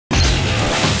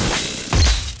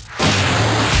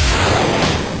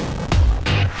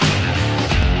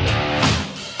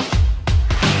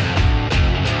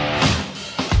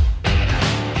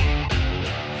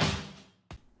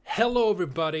Hello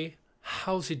everybody,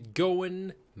 how's it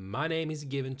going? My name is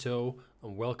Giventoe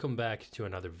and welcome back to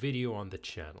another video on the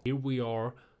channel. Here we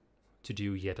are to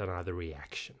do yet another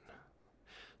reaction.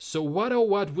 So what oh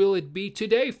what will it be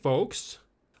today, folks?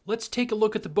 Let's take a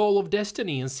look at the bowl of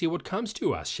destiny and see what comes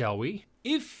to us, shall we?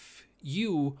 If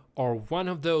you are one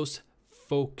of those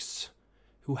folks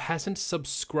who hasn't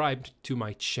subscribed to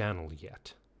my channel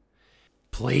yet,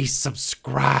 please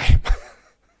subscribe.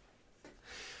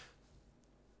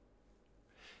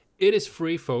 It is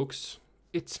free, folks.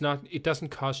 It doesn't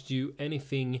cost you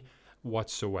anything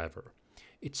whatsoever.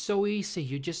 It's so easy.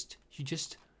 You just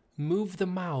move the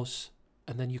mouse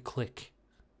and then you click.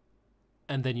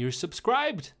 And then you're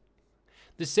subscribed.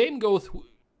 The same goes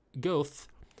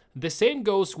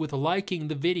with liking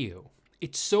the video.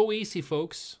 It's so easy,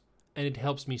 folks, and it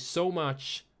helps me so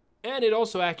much. And it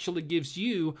also actually gives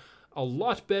you a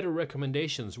lot better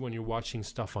recommendations when you're watching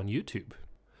stuff on YouTube.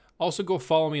 Also, go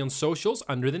follow me on socials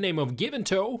under the name of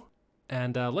Giventoe.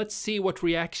 And let's see what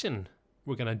reaction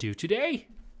we're gonna do today.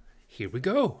 Here we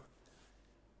go.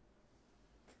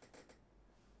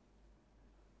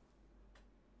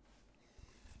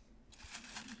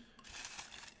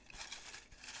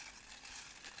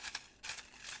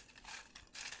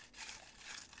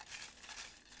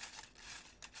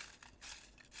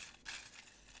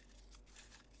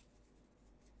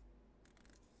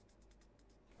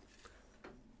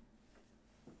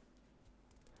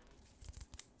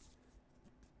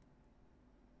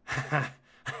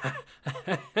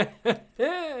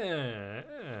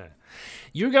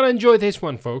 You're gonna enjoy this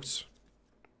one, folks.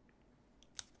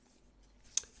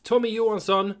 Tommy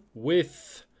Johansson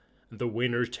with The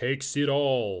Winner Takes It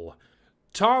All.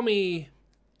 Tommy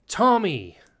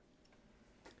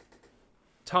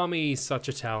is such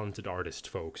a talented artist,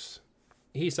 folks.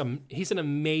 He's an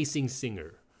amazing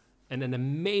singer and an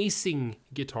amazing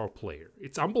guitar player.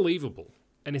 It's unbelievable.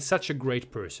 And he's such a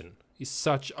great person. He's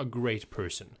such a great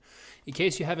person. In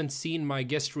case you haven't seen my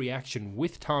guest reaction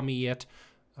with Tommy yet,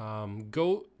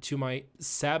 go to my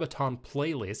Sabaton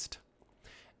playlist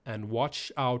and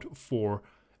watch out for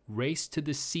Race to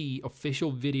the Sea official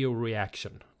video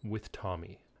reaction with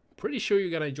Tommy. Pretty sure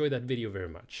you're gonna enjoy that video very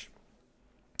much.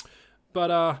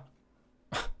 But,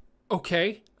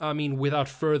 okay, I mean, without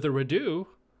further ado,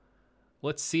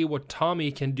 let's see what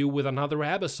Tommy can do with another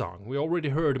ABBA song. We already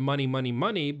heard Money, Money,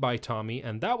 Money by Tommy,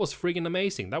 and that was friggin'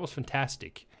 amazing. That was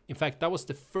fantastic. In fact, that was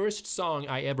the first song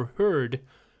I ever heard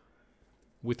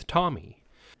with Tommy.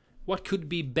 What could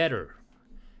be better?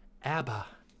 ABBA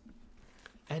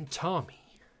and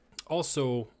Tommy.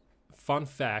 Also, fun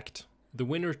fact, The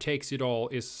Winner Takes It All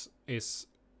is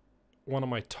one of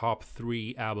my top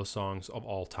 3 ABBA songs of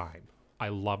all time. I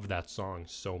love that song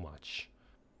so much.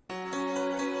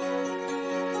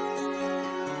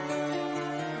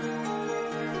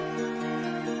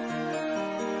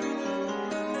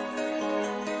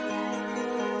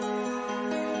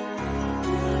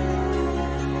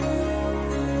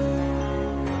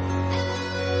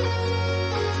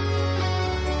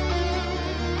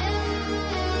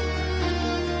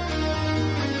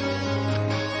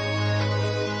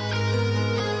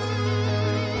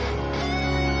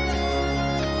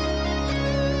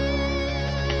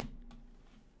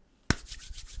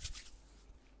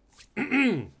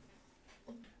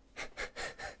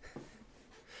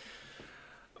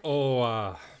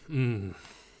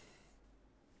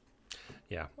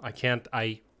 Yeah,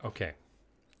 okay.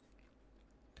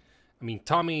 I mean,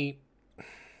 Tommy,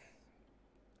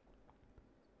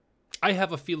 I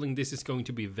have a feeling this is going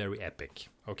to be very epic.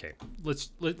 Okay,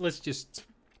 let's just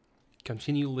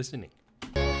continue listening.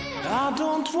 I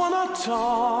don't wanna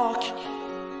talk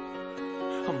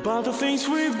about the things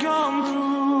we've gone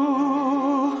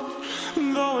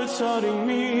through, though it's hurting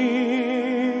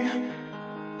me.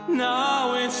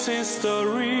 Now it's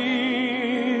history.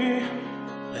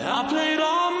 I played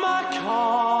all my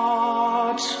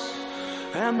cards,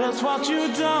 and that's what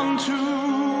you've done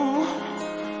too.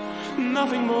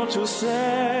 Nothing more to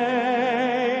say,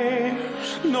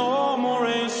 no more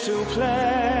is to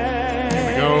play. Here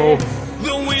we go.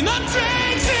 The winner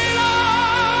takes it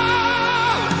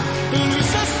all.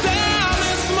 Loser stand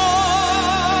is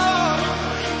more.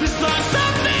 Besides the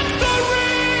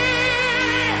victory,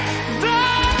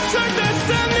 that's our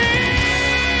destiny.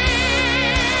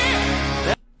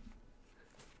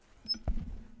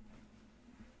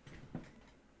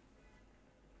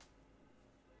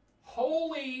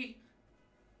 Holy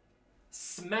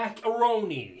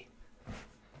smackaroni.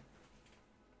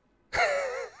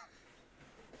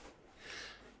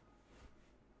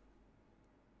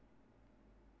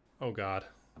 Oh god.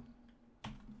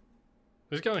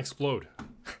 It's gonna explode.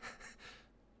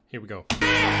 Here we go.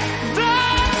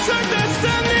 That's our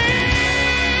destiny.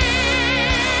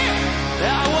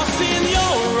 I was in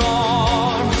your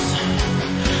arms,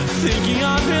 thinking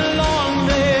I belong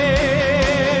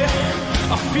there.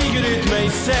 I figured it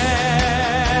made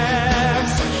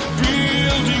sense,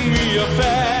 building me a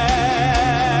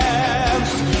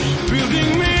fence,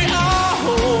 building me a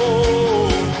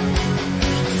home,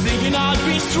 thinking I'd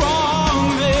be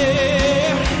strong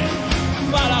there,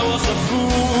 but I was a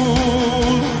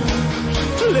fool,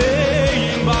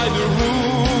 playing by the rules.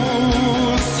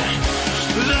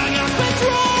 Like a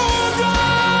petrol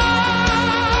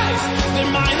rise,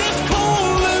 their mind is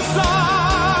cold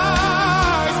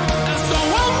inside, and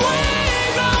someone way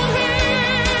down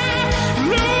here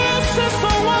loses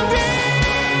someone dear.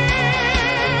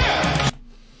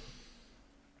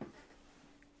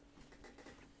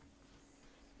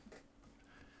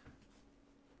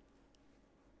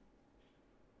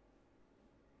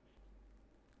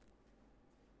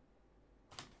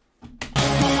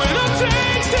 The winner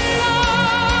takes it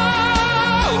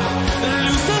all, the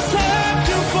losers have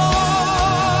to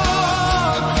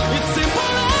fall. It's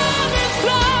simple and it's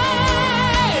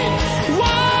plain.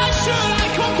 Why should I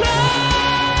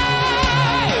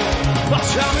complain? But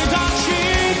tell me that she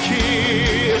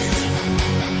kissed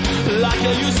like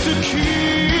I used to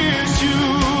kiss you.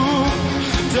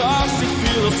 Does it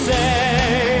feel the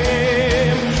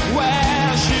same when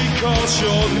she calls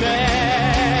your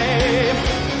name?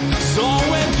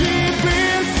 Somewhere deep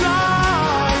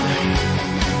inside,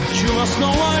 you must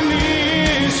know I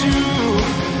miss you.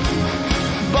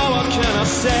 But what can I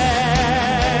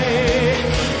say?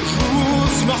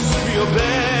 Rules must be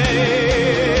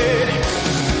obeyed.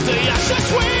 The ashes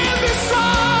will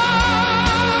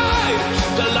decide.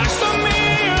 The lights are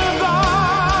nearby.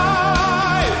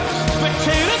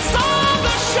 Spectators on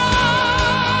the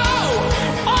show,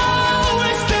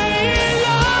 always staying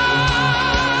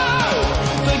low.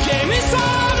 The game is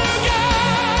on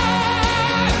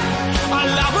again. I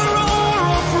love her or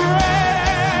a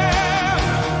friend.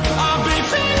 I'm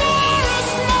beating or a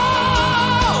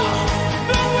small.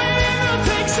 The winner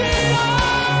takes it all.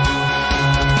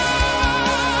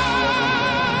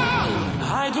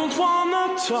 I don't wanna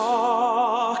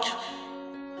talk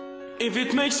if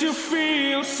it makes you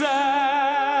feel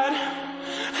sad,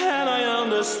 and I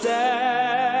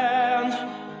understand.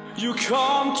 You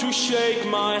come to shake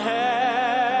my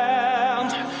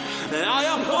hand, and I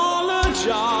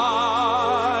apologize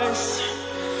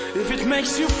if it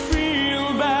makes you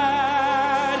feel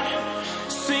bad,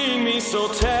 seeing me so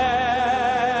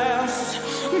tense,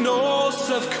 no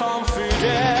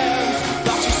self-confidence.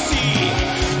 But you see,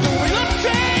 the winner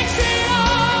takes it all.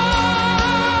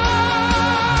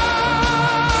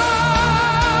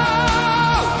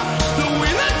 The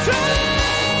winner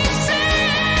takes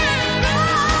it all.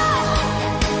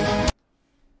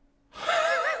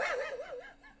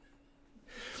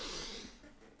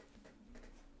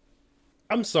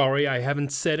 I'm sorry, I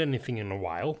haven't said anything in a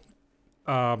while.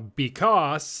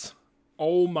 Because...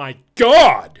 Oh my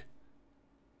god!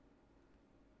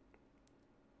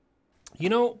 You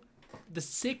know, the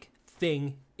sick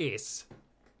thing is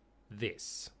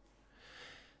this.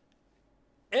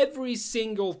 Every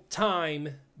single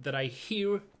time that I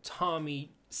hear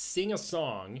Tommy sing a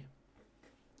song,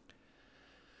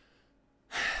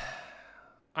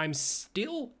 I'm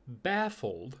still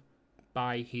baffled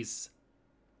by his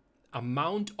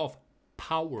amount of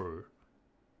power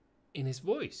in his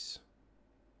voice.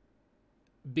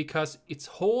 Because it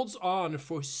holds on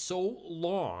for so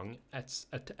long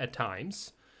at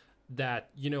times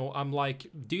that, you know, I'm like,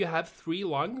 do you have 3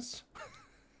 lungs?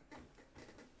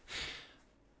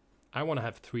 I want to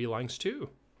have 3 lungs too.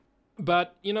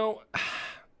 But, you know,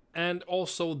 and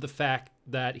also the fact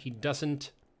that he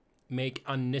doesn't make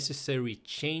unnecessary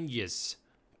changes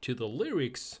to the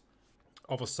lyrics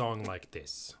of a song like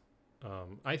this.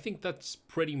 I think that's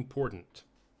pretty important.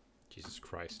 Jesus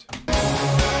Christ.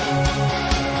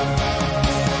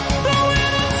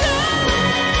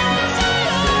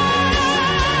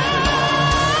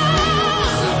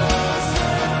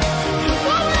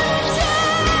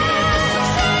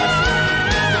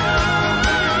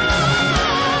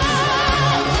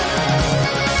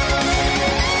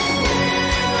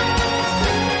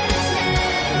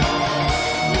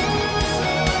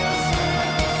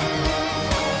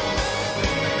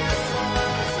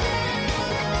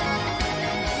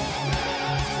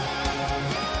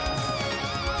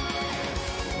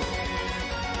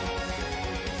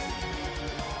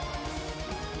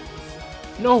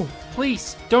 No,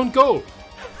 please, don't go.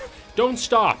 Don't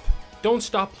stop. Don't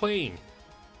stop playing.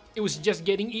 It was just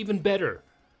getting even better.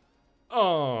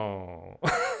 Oh.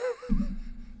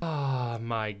 Oh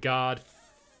my god,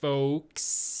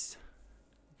 folks.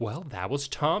 Well, that was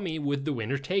Tommy with The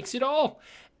Winner Takes It All.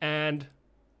 And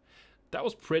that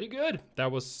was pretty good.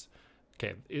 That was...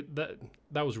 Okay,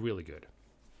 that was really good.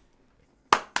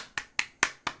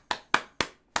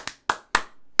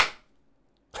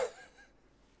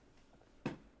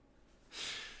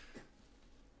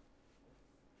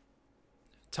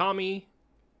 Tommy,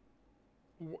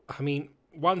 I mean,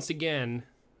 once again,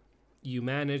 you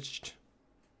managed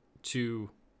to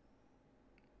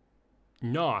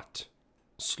not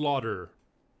slaughter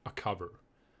a cover.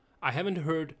 I haven't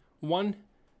heard one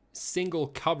single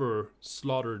cover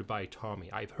slaughtered by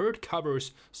Tommy. I've heard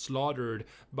covers slaughtered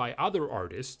by other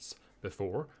artists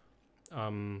before.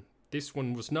 This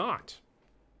one was not.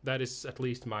 That is at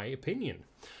least my opinion.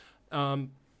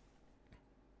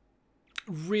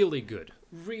 Really good.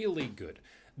 Really good.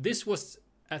 This was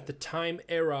at the time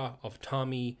era of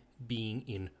Tommy being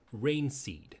in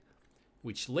ReinXeed,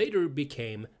 which later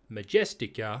became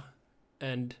Majestica,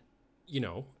 and you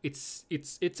know, it's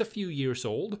a few years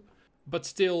old, but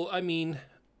still, I mean,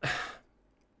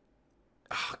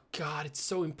 oh god, it's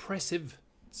so impressive.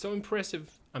 So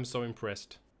impressive. I'm so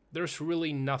impressed. There's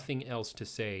really nothing else to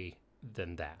say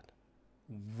than that.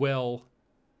 Well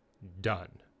done.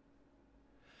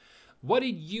 What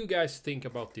did you guys think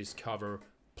about this cover?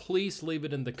 Please leave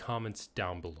it in the comments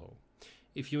down below.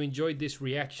 If you enjoyed this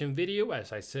reaction video,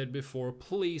 as I said before,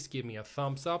 please give me a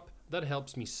thumbs up. That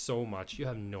helps me so much. You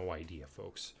have no idea,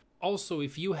 folks. Also,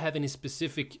 if you have any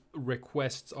specific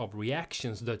requests of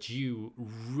reactions that you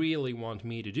really want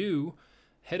me to do,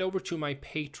 head over to my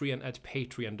Patreon at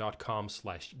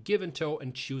patreon.com/giveandtoe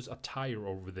and choose a tier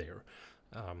over there.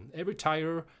 Every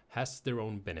tier has their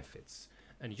own benefits.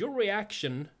 And your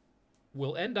reaction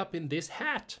will end up in this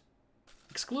hat.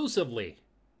 Exclusively.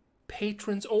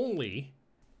 Patrons only.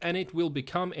 And it will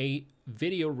become a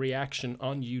video reaction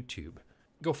on YouTube.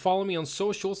 Go follow me on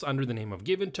socials under the name of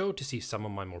GiveandToe to see some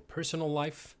of my more personal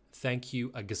life. Thank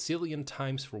you a gazillion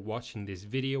times for watching this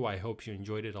video. I hope you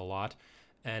enjoyed it a lot.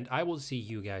 And I will see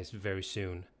you guys very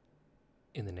soon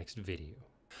in the next video.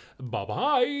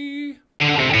 Bye-bye!